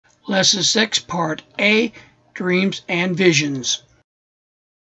Lesson 6, Part A, Dreams and Visions.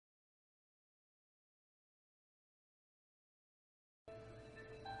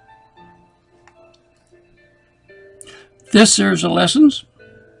 This series of lessons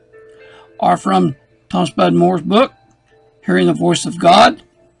are from Thomas Bud Moore's book, Hearing the Voice of God.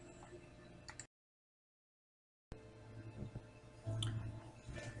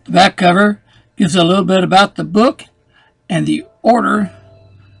 The back cover gives a little bit about the book and the order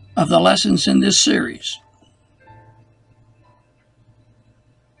of the lessons in this series.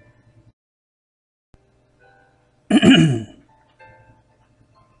 At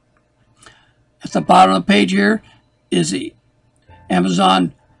the bottom of the page here is the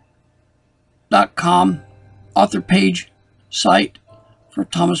Amazon.com author page site for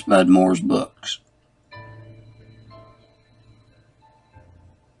Thomas Bud Moore's books.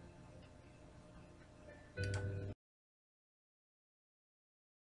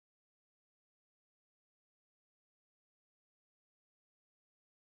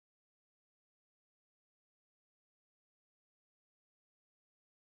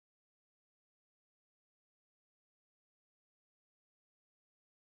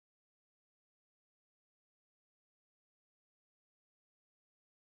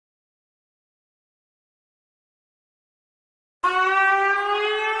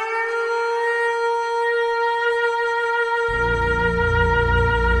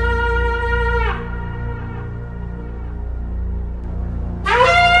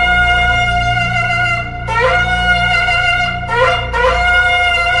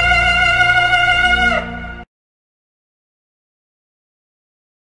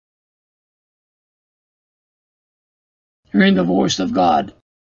 Hearing the voice of God.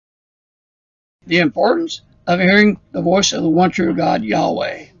 The importance of hearing the voice of the one true God,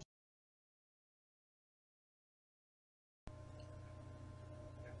 Yahweh.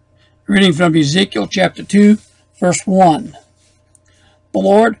 Reading from Ezekiel chapter 2, verse 1. The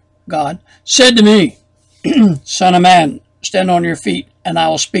Lord God said to me, Son of man, stand on your feet, and I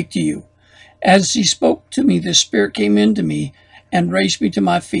will speak to you. As he spoke to me, the Spirit came into me and raised me to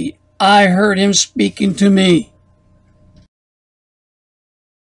my feet. I heard him speaking to me.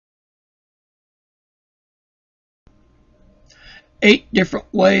 8 different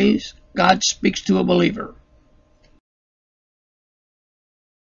ways God speaks to a believer.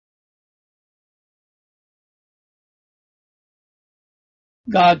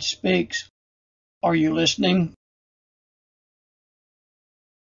 God speaks. Are you listening?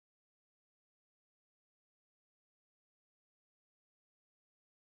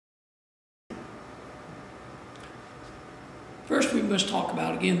 First, we must talk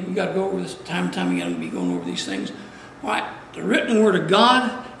about, again, we got to go over this time and time again, we'll be going over these things. All right, the written word of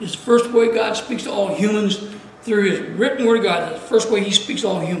God is the first way God speaks to all humans through his written word of God. That's the first way he speaks to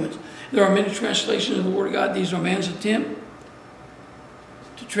all humans. There are many translations of the word of God. These are man's attempt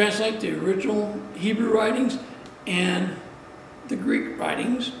to translate the original Hebrew writings and the Greek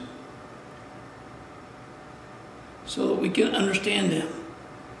writings so that we can understand them.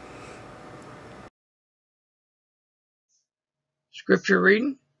 Scripture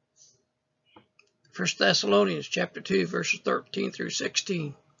reading. 1 Thessalonians chapter 2, verses 13 through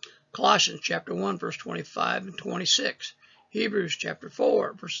 16. Colossians chapter 1, verse 25 and 26. Hebrews chapter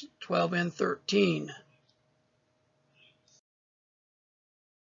 4, verses 12 and 13.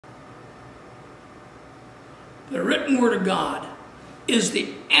 The written word of God is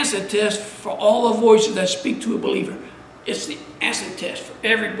the acid test for all the voices that speak to a believer. It's the acid test for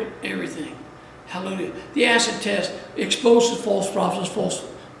everything. Hallelujah. The acid test exposes false prophets, false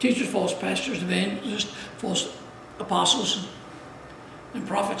teachers, false pastors, evangelists, false apostles and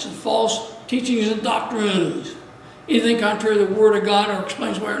prophets, and false teachings and doctrines. Anything contrary to the Word of God or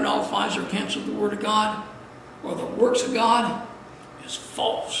explains why or nullifies or cancels the Word of God or the works of God is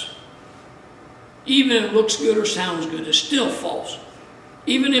false. Even if it looks good or sounds good, it's still false.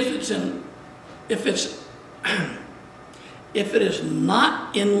 Even if if it is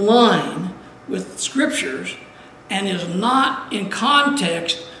not in line with Scriptures and is not in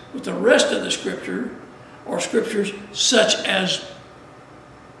context with the rest of the Scripture or Scriptures such as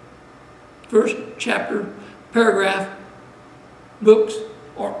verse, chapter, paragraph, books,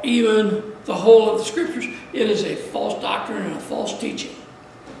 or even the whole of the Scriptures, it is a false doctrine and a false teaching.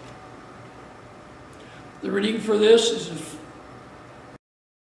 The reading for this is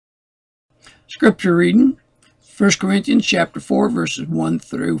Scripture reading, 1 Corinthians chapter 4, verses 1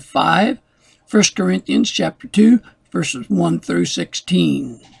 through 5, 1 Corinthians chapter 2, verses 1 through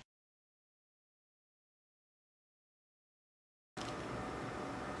 16.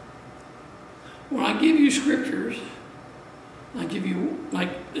 When I give you scriptures, I give you,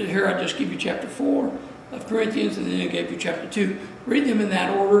 like here I just give you chapter 4 of Corinthians, and then I gave you chapter 2. Read them in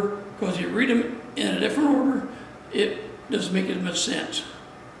that order, because if you read them in a different order, it doesn't make as much sense.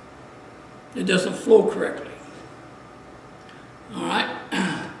 It doesn't flow correctly. All right?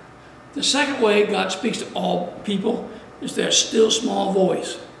 The second way God speaks to all people is their still small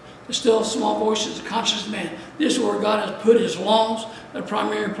voice. The still small voice is the conscious man. This is where God has put his laws, the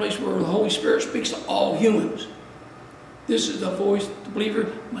primary place where the Holy Spirit speaks to all humans. This is the voice the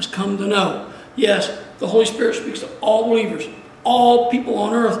believer must come to know. Yes, the Holy Spirit speaks to all believers. All people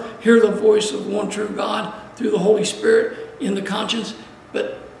on earth hear the voice of one true God through the Holy Spirit in the conscience.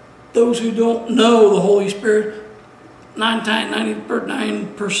 But those who don't know the Holy Spirit,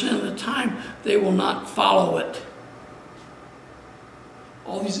 99% of the time, they will not follow it.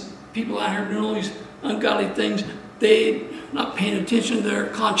 All these people out here doing all these ungodly things, they're not paying attention to their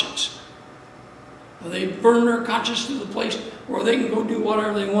conscience. They burn their conscience to the place where they can go do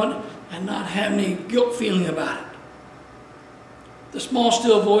whatever they want and not have any guilt feeling about it. The small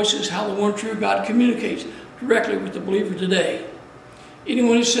still voice is how the one true God communicates directly with the believer today.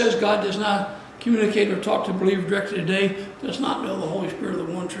 Anyone who says God does not communicate or talk to the believer directly today does not know the Holy Spirit of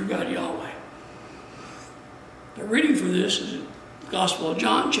the one true God, Yahweh. The reading for this is the Gospel of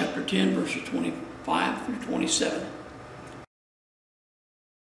John, chapter 10, verses 25 through 27.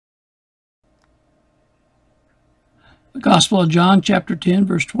 The Gospel of John, chapter 10,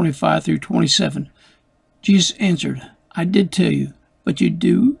 verse 25 through 27. Jesus answered, I did tell you, but you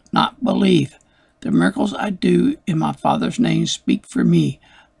do not believe. The miracles I do in my Father's name speak for me,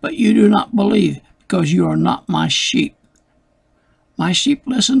 but you do not believe, because you are not my sheep. My sheep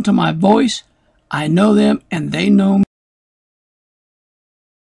listen to my voice. I know them, and they know me.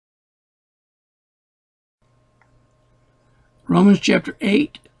 Romans chapter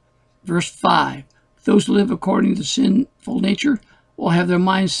 8, verse 5. Those who live according to sinful nature will have their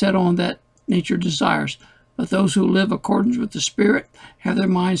minds set on that nature desires. But those who live according with the Spirit have their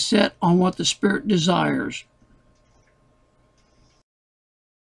minds set on what the Spirit desires.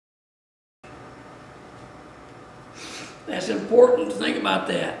 That's important to think about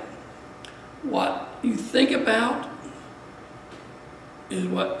that. What you think about is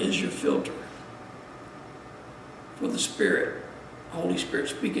what is your filter for the Spirit, the Holy Spirit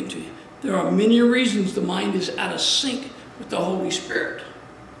speaking to you. There are many reasons the mind is out of sync with the Holy Spirit.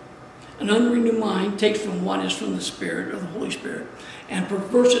 An unrenewed mind takes from what is from the Spirit, or the Holy Spirit, and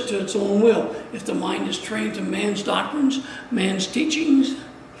perverts it to its own will. If the mind is trained to man's doctrines, man's teachings,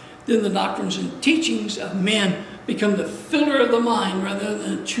 then the doctrines and teachings of men become the filter of the mind rather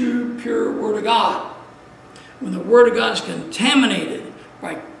than the true, pure Word of God. When the Word of God is contaminated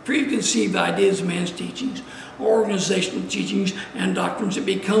by preconceived ideas of man's teachings, organizational teachings and doctrines, it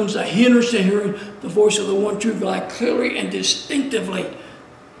becomes a hindrance to hearing the voice of the one true God clearly and distinctively.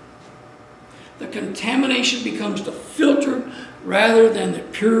 The contamination becomes the filter rather than the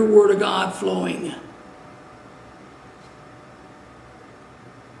pure Word of God flowing.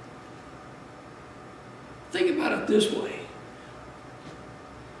 Think about it this way.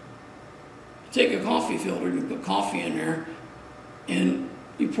 You take a coffee filter and you put coffee in there, and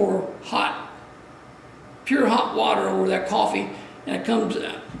you pour pure hot water over that coffee, and it comes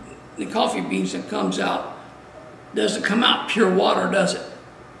out, the coffee beans that comes out doesn't come out pure water, does it?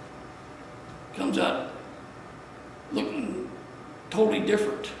 It comes out looking totally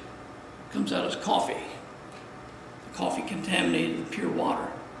different. It comes out as coffee. The coffee contaminated the pure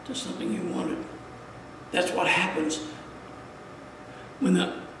water to something you wanted. That's what happens when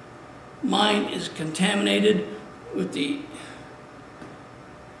the mind is contaminated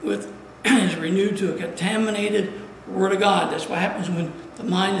is renewed to a contaminated Word of God. That's what happens when the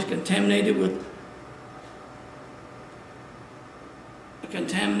mind is contaminated with a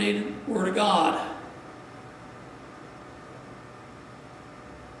contaminated Word of God.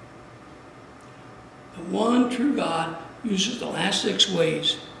 The one true God uses the last 6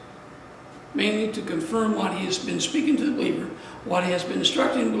 ways, mainly to confirm what He has been speaking to the believer, what He has been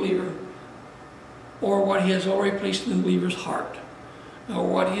instructing the believer, or what He has already placed in the believer's heart, or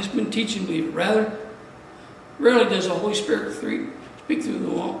what He has been teaching the believer. Rarely does the Holy Spirit speak through the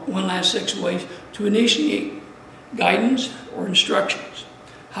one last 6 ways to initiate guidance or instructions.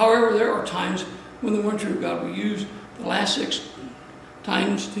 However, there are times when the one true God will use the last 6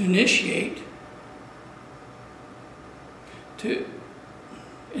 times to initiate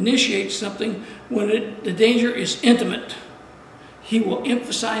something when the danger is intimate. He will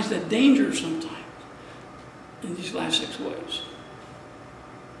emphasize the danger sometimes in these last 6 ways.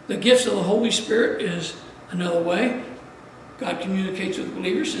 The gifts of the Holy Spirit is another way God communicates with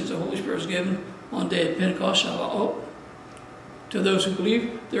believers, since the Holy Spirit was given on the day of Pentecost. to those who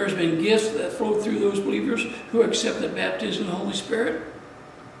believe. There has been gifts that flow through those believers who accept the baptism of the Holy Spirit.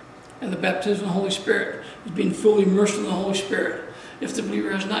 And the baptism of the Holy Spirit is being fully immersed in the Holy Spirit. If the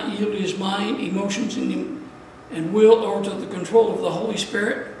believer has not yielded his mind, emotions, and will over to the control of the Holy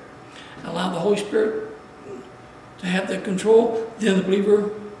Spirit, allow the Holy Spirit to have that control, then the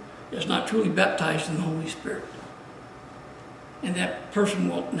believer is not truly baptized in the Holy Spirit. And that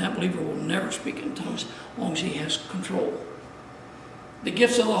believer will never speak in tongues as long as he has control. The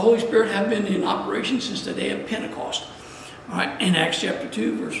gifts of the Holy Spirit have been in operation since the day of Pentecost. All right, in Acts chapter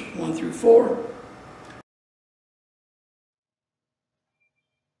 2, verses 1 through 4.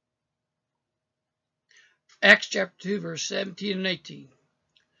 Acts chapter 2, verse 17 and 18.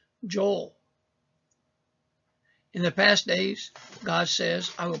 Joel. In the past days, God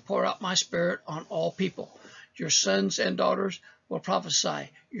says, I will pour out my Spirit on all people. Your sons and daughters will prophesy.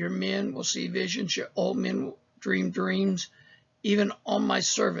 Your men will see visions. Your old men will dream dreams. Even on my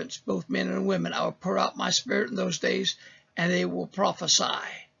servants, both men and women, I will pour out my Spirit in those days, and they will prophesy.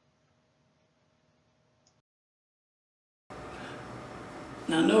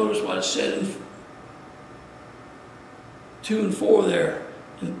 Now notice what it said in 2 and 4 there.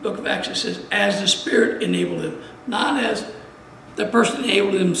 In the book of Acts it says, as the Spirit enabled them. Not as the person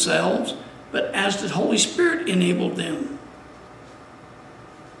enabled themselves, but as the Holy Spirit enabled them.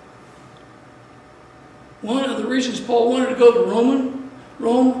 One of the reasons Paul wanted to go to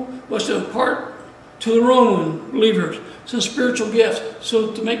Rome was to impart to the Roman believers some spiritual gifts,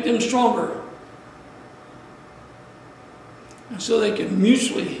 so to make them stronger. And so they could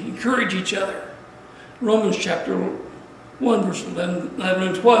mutually encourage each other. Romans chapter 1, verse 11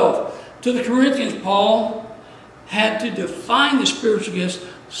 and 12. To the Corinthians, Paul had to define the spiritual gifts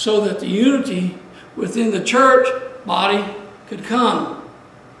so that the unity within the church body could come.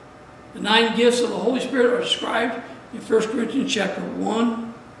 The 9 gifts of the Holy Spirit are described in 1 Corinthians chapter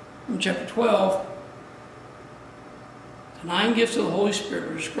 1 and chapter 12. The 9 gifts of the Holy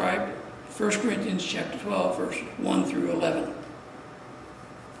Spirit are described in 1 Corinthians chapter 12, verses 1 through 11.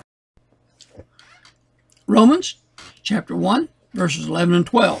 Romans chapter 1, verses 11 and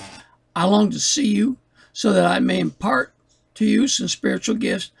 12. I long to see you so that I may impart to you some spiritual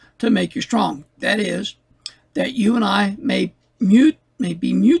gifts to make you strong. That is, that you and I may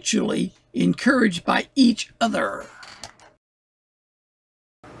be mutually encouraged by each other.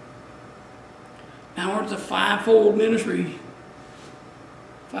 Now we're at the fivefold ministry.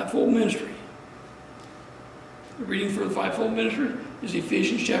 Fivefold ministry. The reading for the fivefold ministry is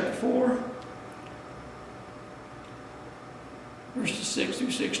Ephesians chapter 4, verses 6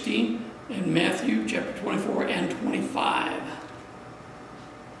 through 16, and Matthew chapter 24 and 25.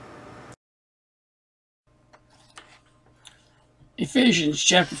 Ephesians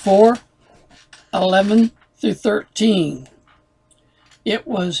chapter 4, 11 through 13. It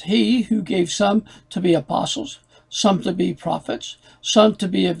was he who gave some to be apostles, some to be prophets, some to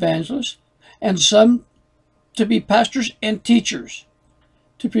be evangelists, and some to be pastors and teachers,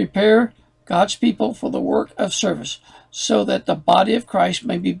 to prepare God's people for the work of service, so that the body of Christ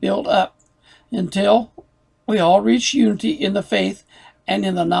may be built up until we all reach unity in the faith and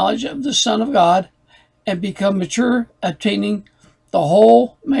in the knowledge of the Son of God, and become mature, attaining the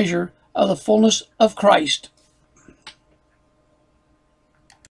whole measure of the fullness of Christ.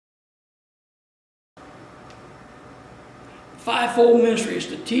 Fivefold ministry is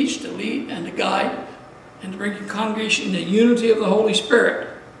to teach, to lead, and to guide, and to bring the congregation in the unity of the Holy Spirit.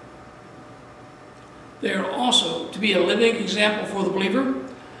 They are also to be a living example for the believer.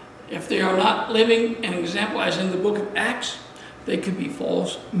 If they are not living an example, as in the book of Acts, they could be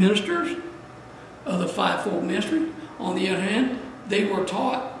false ministers of the fivefold ministry. On the other hand, they were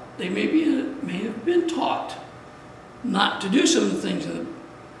taught, they may have been taught not to do some of the things in the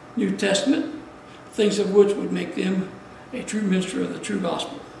New Testament, things of which would make them a true minister of the true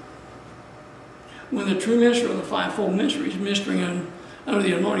gospel. When the true minister of the fivefold ministry is ministering under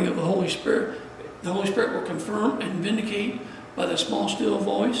the anointing of the Holy Spirit will confirm and vindicate by the small, still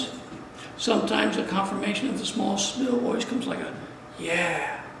voice. Sometimes the confirmation of the small, still voice comes like a,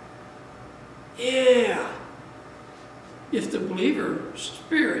 yeah, yeah. If the believer's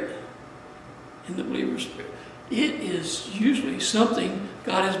spirit, it is usually something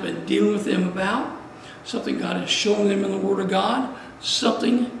God has been dealing with them about, something God has shown them in the Word of God,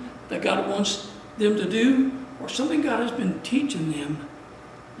 something that God wants them to do, or something God has been teaching them.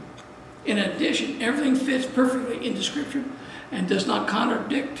 In addition, everything fits perfectly into Scripture and does not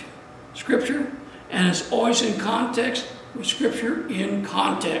contradict Scripture, and is always in context with Scripture in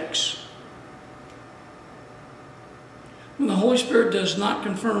context. When the Holy Spirit does not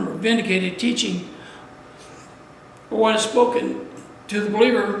confirm or vindicate a teaching or what is spoken to the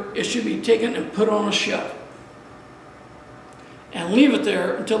believer, it should be taken and put on a shelf. And leave it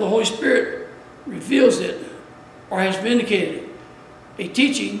there until the Holy Spirit reveals it or has vindicated it. A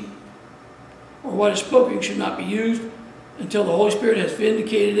teaching or what is spoken should not be used until the Holy Spirit has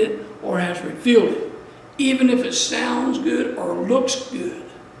vindicated it or has revealed it. Even if it sounds good or looks good,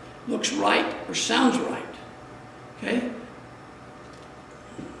 looks right or sounds right. Okay?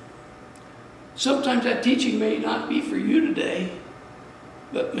 Sometimes that teaching may not be for you today,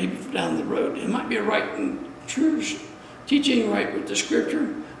 but maybe down the road. It might be a right and true teaching, right with the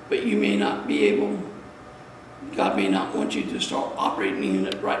scripture, but you may not be able, God may not want you to start operating in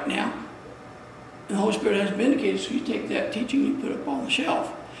it right now. And the Holy Spirit has vindicated, so you take that teaching and put it up on the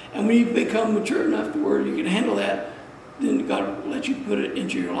shelf. And when you become mature enough to where you can handle that, then God will let you put it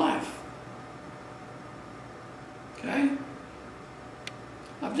into your life. Okay?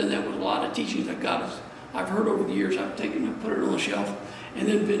 I've done that with a lot of teachings that I've heard over the years. I've taken and put it on the shelf, and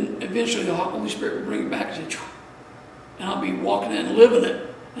then eventually the Holy Spirit will bring it back and say, "Phew," and I'll be walking it and living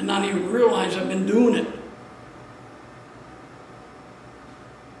it and not even realize I've been doing it.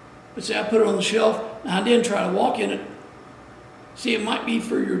 But see, I put it on the shelf, and I didn't try to walk in it. See, it might be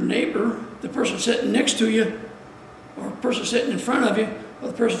for your neighbor, the person sitting next to you, or the person sitting in front of you, or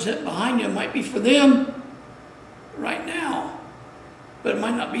the person sitting behind you. It might be for them right now, but it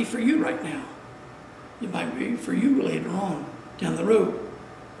might not be for you right now. It might be for you later on, down the road,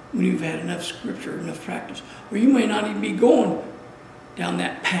 when you've had enough scripture, enough practice, or you may not even be going down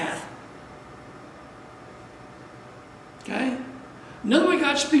that path. Okay? Another way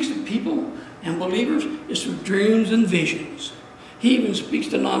God speaks to people and believers is through dreams and visions. He even speaks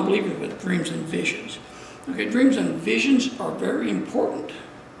to non-believers with dreams and visions. Okay, dreams and visions are very important.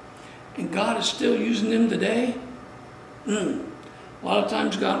 And God is still using them today. A lot of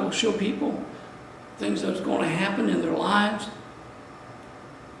times God will show people things that's going to happen in their lives.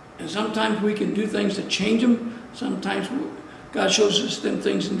 And sometimes we can do things to change them. Sometimes God shows us them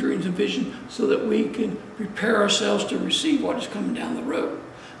things in dreams and visions so that we can prepare ourselves to receive what is coming down the road.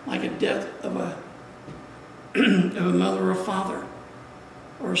 Like a death of a mother or father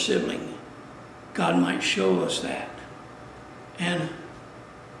or a sibling. God might show us that. And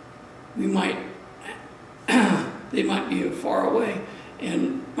we might, they might be far away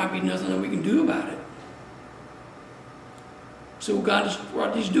and might be nothing that we can do about it. So God is,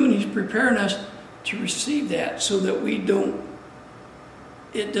 what He's doing, He's preparing us to receive that so that we don't,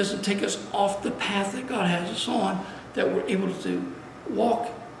 it doesn't take us off the path that God has us on, that we're able to walk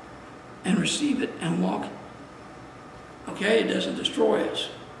and receive it and walk. Okay, it doesn't destroy us.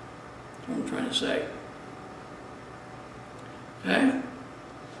 That's what I'm trying to say. Okay?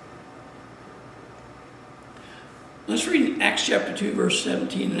 Let's read Acts chapter 2, verse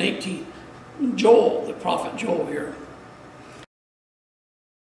 17 and 18. Joel, the prophet Joel here.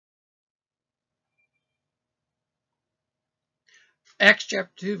 Acts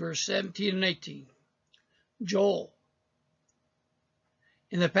chapter 2, verse 17 and 18. Joel.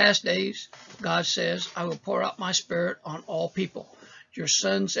 In the past days, God says, I will pour out my spirit on all people. Your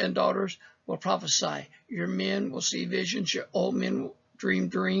sons and daughters will prophesy. Your men will see visions. Your old men will dream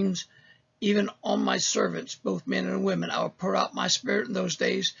dreams. Even on my servants, both men and women, I will pour out my spirit in those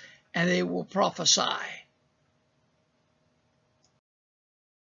days, and they will prophesy.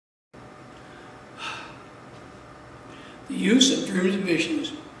 The use of dreams and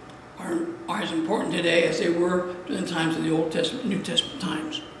visions are as important today as they were during the times of the Old Testament, New Testament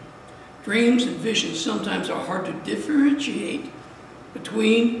times. Dreams and visions sometimes are hard to differentiate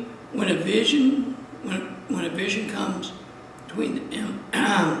between when a vision comes between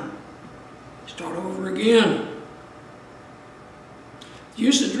them. Start over again. The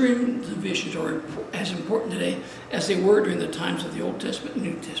use of dreams and visions are as important today as they were during the times of the Old Testament and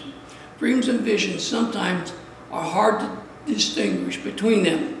New Testament. Dreams and visions sometimes are hard to distinguish between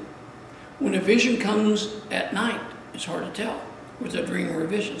them. When a vision comes at night, it's hard to tell whether it's a dream or a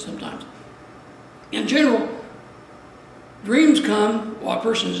vision sometimes. In general, dreams come while a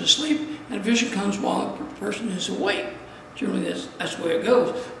person is asleep, and a vision comes while a person is awake. Generally, that's the way it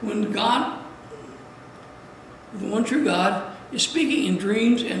goes. When God, the one true God, is speaking in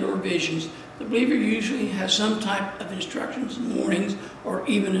dreams and or visions, the believer usually has some type of instructions, warnings, or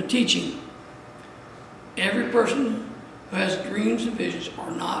even a teaching. Every person who has dreams and visions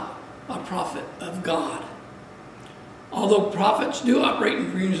are not a prophet of God. Although prophets do operate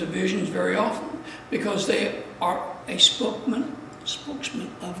in dreams and visions very often because they are a spokesman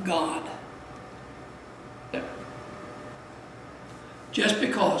of God. Just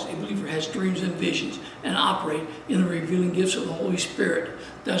because a believer has dreams and visions and operate in the revealing gifts of the Holy Spirit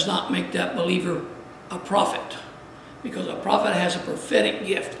does not make that believer a prophet. because a prophet has a prophetic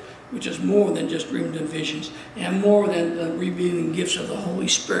gift, which is more than just dreams and visions, and more than the revealing gifts of the Holy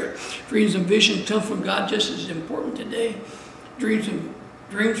Spirit. Dreams and visions come from God just as important today. Dreams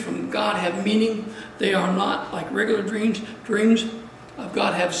from God have meaning. They are not like regular dreams. Dreams of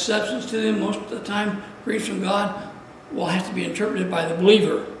God have substance to them. Most of the time, dreams from God will have to be interpreted by the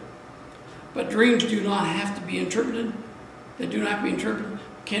believer. But dreams do not have to be interpreted. They do not have to be interpreted.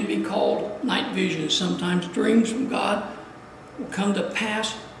 Can be called night visions. Sometimes dreams from God will come to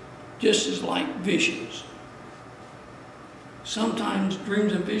pass just as like visions. Sometimes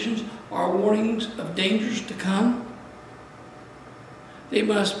dreams and visions are warnings of dangers to come. They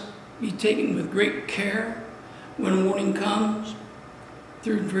must be taken with great care when a warning comes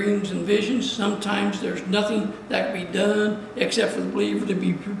through dreams and visions. Sometimes there's nothing that can be done except for the believer to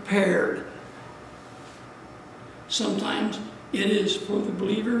be prepared. Sometimes it is for the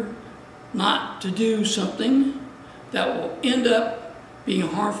believer not to do something that will end up being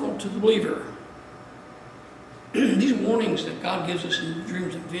harmful to the believer. These warnings that God gives us in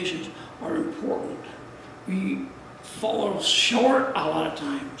dreams and visions are important. We fall short a lot of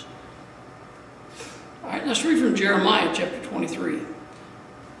times. All right, let's read from Jeremiah chapter 23.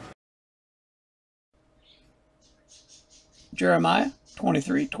 Jeremiah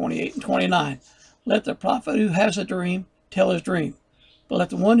 23, 28, and 29. Let the prophet who has a dream tell his dream, but let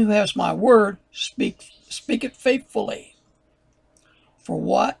the one who has my word speak it faithfully. For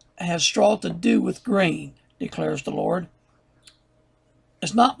what has straw to do with grain, declares the Lord?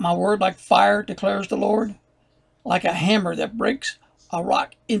 Is not my word like fire, declares the Lord, like a hammer that breaks a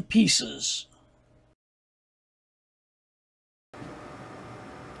rock in pieces?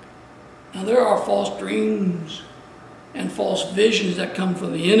 Now there are false dreams and false visions that come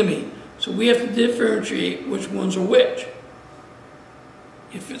from the enemy. So we have to differentiate which ones are which.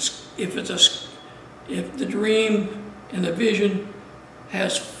 If the dream and the vision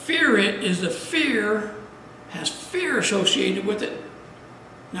has fear in it, has fear associated with it,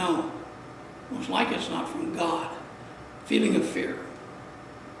 no, most likely it's not from God. Feeling of fear.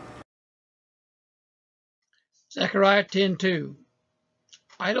 Zechariah 10:2.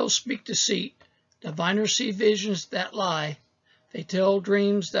 Idols speak deceit, diviners see visions that lie, they tell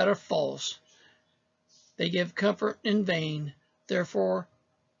dreams that are false, they give comfort in vain, therefore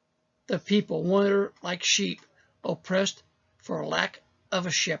the people wander like sheep, oppressed for lack of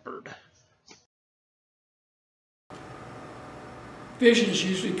a shepherd. Visions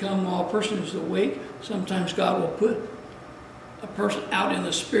usually come while a person is awake. Sometimes God will put a person out in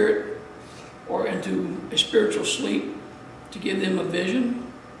the spirit or into a spiritual sleep to give them a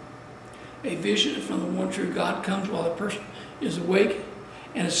vision. A vision from the one true God comes while the person is awake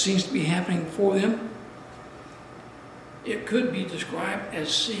and it seems to be happening for them. It could be described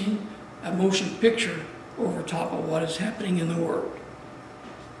as seeing a motion picture over top of what is happening in the world.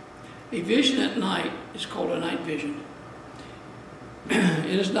 A vision at night is called a night vision.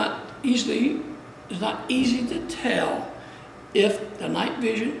 It is not easy to tell if it's a night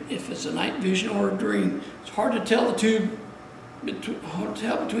vision or a dream. It's hard to tell between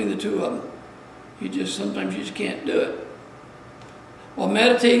the two of them. Sometimes you just can't do it. While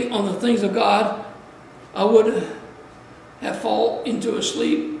meditating on the things of God, I would have fallen into a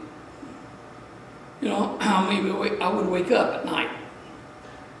sleep. I would wake up at night.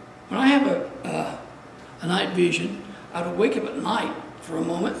 When I have a night vision, I would wake up at night for a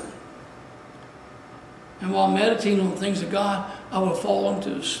moment. And while meditating on the things of God, I would fall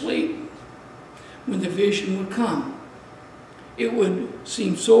into sleep when the vision would come. It would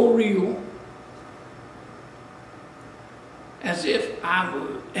seem so real, as if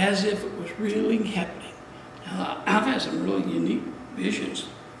it was really happening. Now, I've had some really unique visions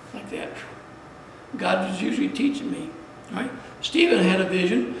like that. God was usually teaching me. Right? Stephen had a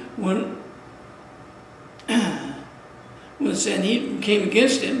vision when the Sanhedrin came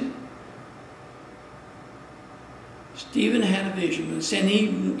against him. Stephen had a vision when the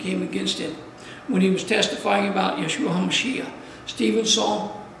Sanhedrin came against him. When he was testifying about Yeshua HaMashiach, Stephen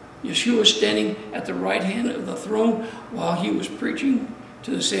saw Yeshua standing at the right hand of the throne while he was preaching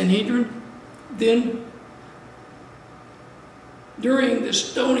to the Sanhedrin. Then, during the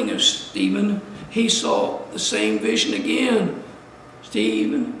stoning of Stephen, he saw the same vision again.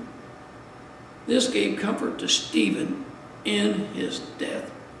 This gave comfort to Stephen in his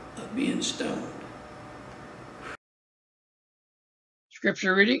death of being stoned.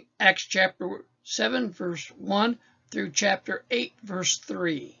 Scripture reading, Acts chapter 7, verse 1 through chapter 8, verse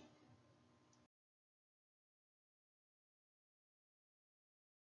 3.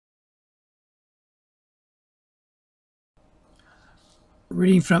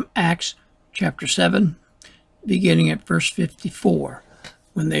 Reading from Acts chapter 7. beginning at verse 54.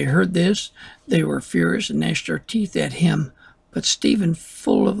 When they heard this, they were furious and gnashed their teeth at him. But Stephen,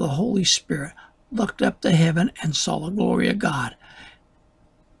 full of the Holy Spirit, looked up to heaven and saw the glory of God,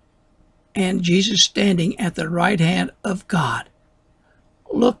 and Jesus standing at the right hand of God.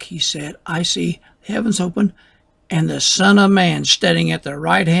 Look, he said, I see heavens open, and the Son of Man standing at the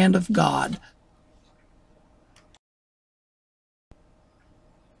right hand of God.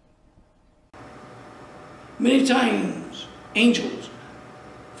 Many times, angels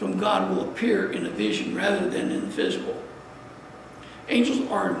from God will appear in a vision rather than in the physical. Angels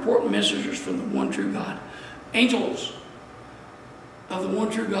are important messengers from the one true God. Angels of the one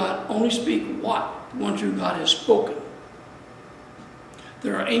true God only speak what the one true God has spoken.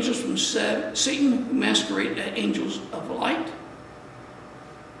 There are angels from Satan who masquerade as angels of light.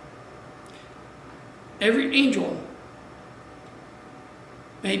 Every angel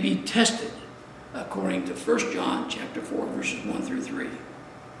may be tested according to 1 John chapter 4, verses 1 through 3.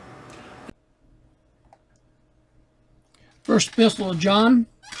 First Epistle of John,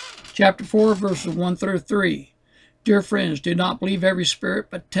 chapter 4, verses 1 through 3. Dear friends, do not believe every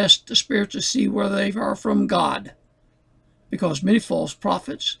spirit, but test the spirits to see whether they are from God, because many false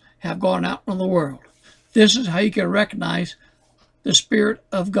prophets have gone out in the world. This is how you can recognize the Spirit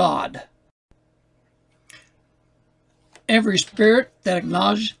of God. Every spirit that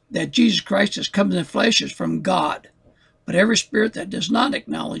acknowledges that Jesus Christ has come in the flesh is from God, but every spirit that does not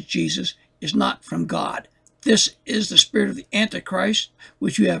acknowledge Jesus is not from God. This is the spirit of the Antichrist,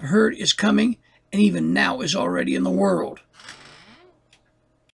 which you have heard is coming, and even now is already in the world.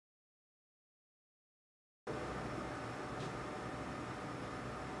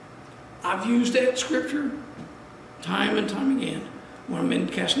 I've used that scripture time and time again when I'm in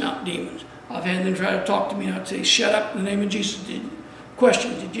casting out demons. I've had them try to talk to me, and I'd say, shut up in the name of Jesus.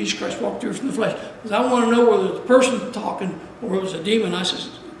 Question, did Jesus Christ walk through us in the flesh? Because I want to know whether it's the person talking or it was a demon. I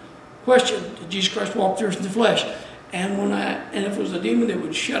says, question, did Jesus Christ walk through us in the flesh? And if it was a demon, they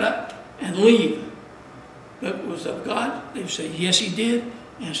would shut up and leave. But if it was of God, they would say, yes, he did,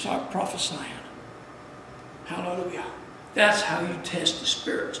 and start prophesying. Hallelujah. That's how you test the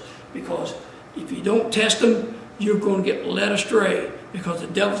spirits. Because if you don't test them, you're going to get led astray. Because the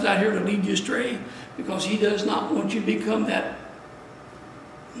devil's out here to lead you astray. Because he does not want you to become that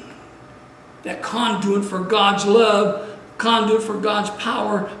conduit for God's love, conduit for God's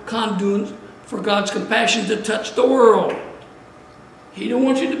power, conduit for God's compassion to touch the world. He don't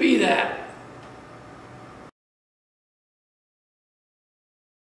want you to be that.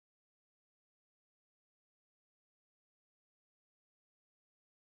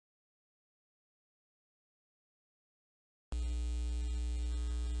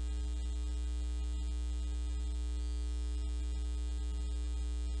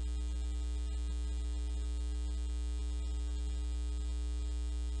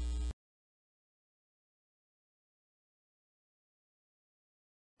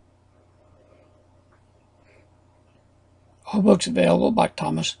 All books available by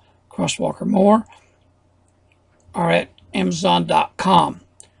Thomas Crosswalker Moore are at Amazon.com.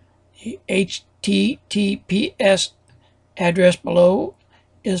 The HTTPS address below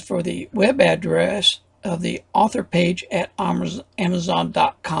is for the web address of the author page at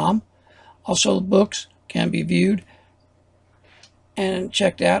Amazon.com. Also, the books can be viewed and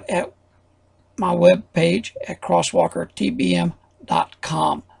checked out at my web page at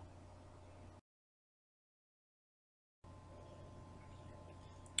crosswalkertbm.com.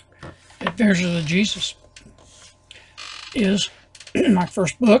 Adventures of Jesus is my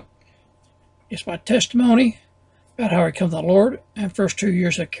first book. It's my testimony about how I come to the Lord and first 2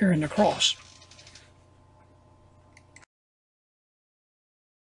 years of carrying the cross.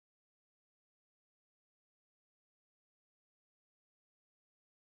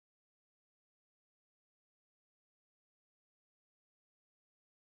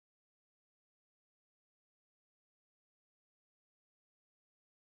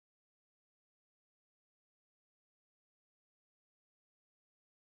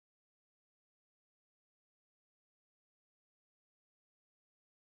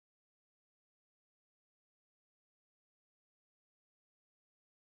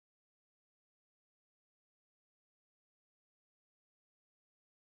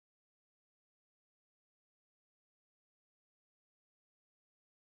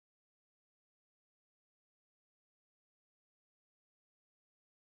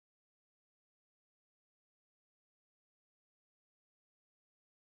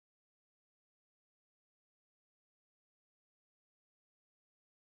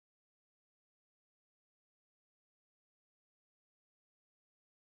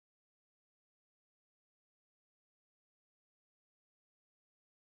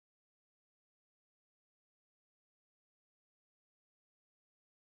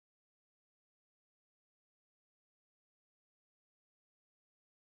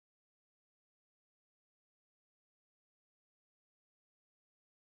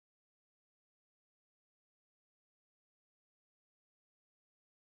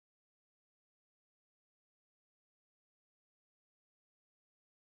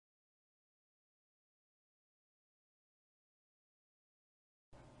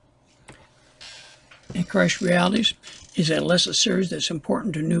 in Christ Realities is a lesson series that's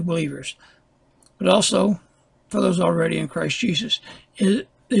important to new believers, but also for those already in Christ Jesus.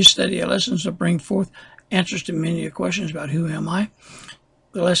 This study of lessons will bring forth answers to many questions about who am I.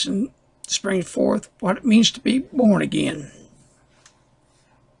 The lesson brings forth what it means to be born again.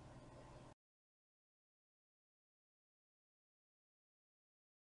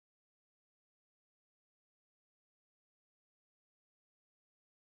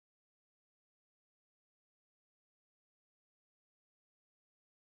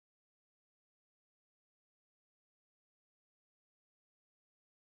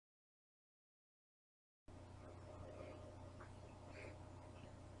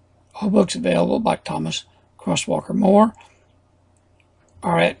 All books available by Thomas Crosswalker Moore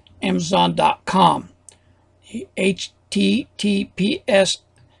are at Amazon.com. The HTTPS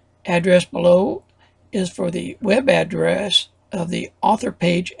address below is for the web address of the author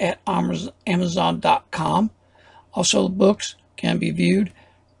page at Amazon.com. Also, the books can be viewed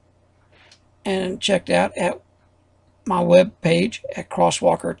and checked out at my web page at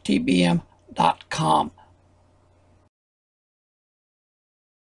crosswalkertbm.com.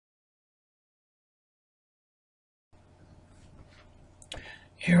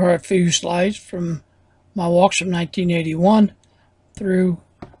 Here are a few slides from my walks from 1981 through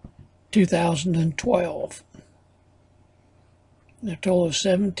 2012. A total of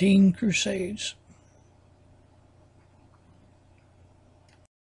 17 crusades.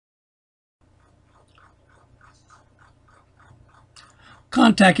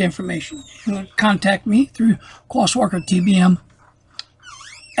 Contact information. You can contact me through crosswalkertbm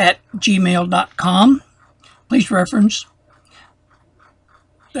at gmail.com. Please reference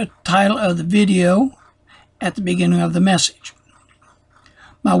the title of the video at the beginning of the message.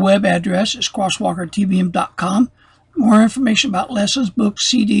 My web address is crosswalkertbm.com. More information about lessons, books,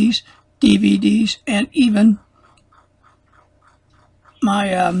 CDs, DVDs, and even my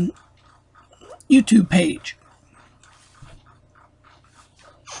YouTube page.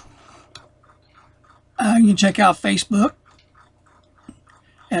 You can check out Facebook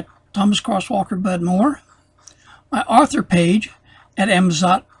at Thomas Crosswalker Bud Moore. My author page at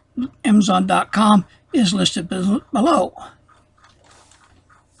Amazon.com is listed below.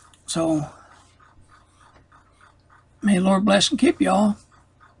 So, may the Lord bless and keep y'all.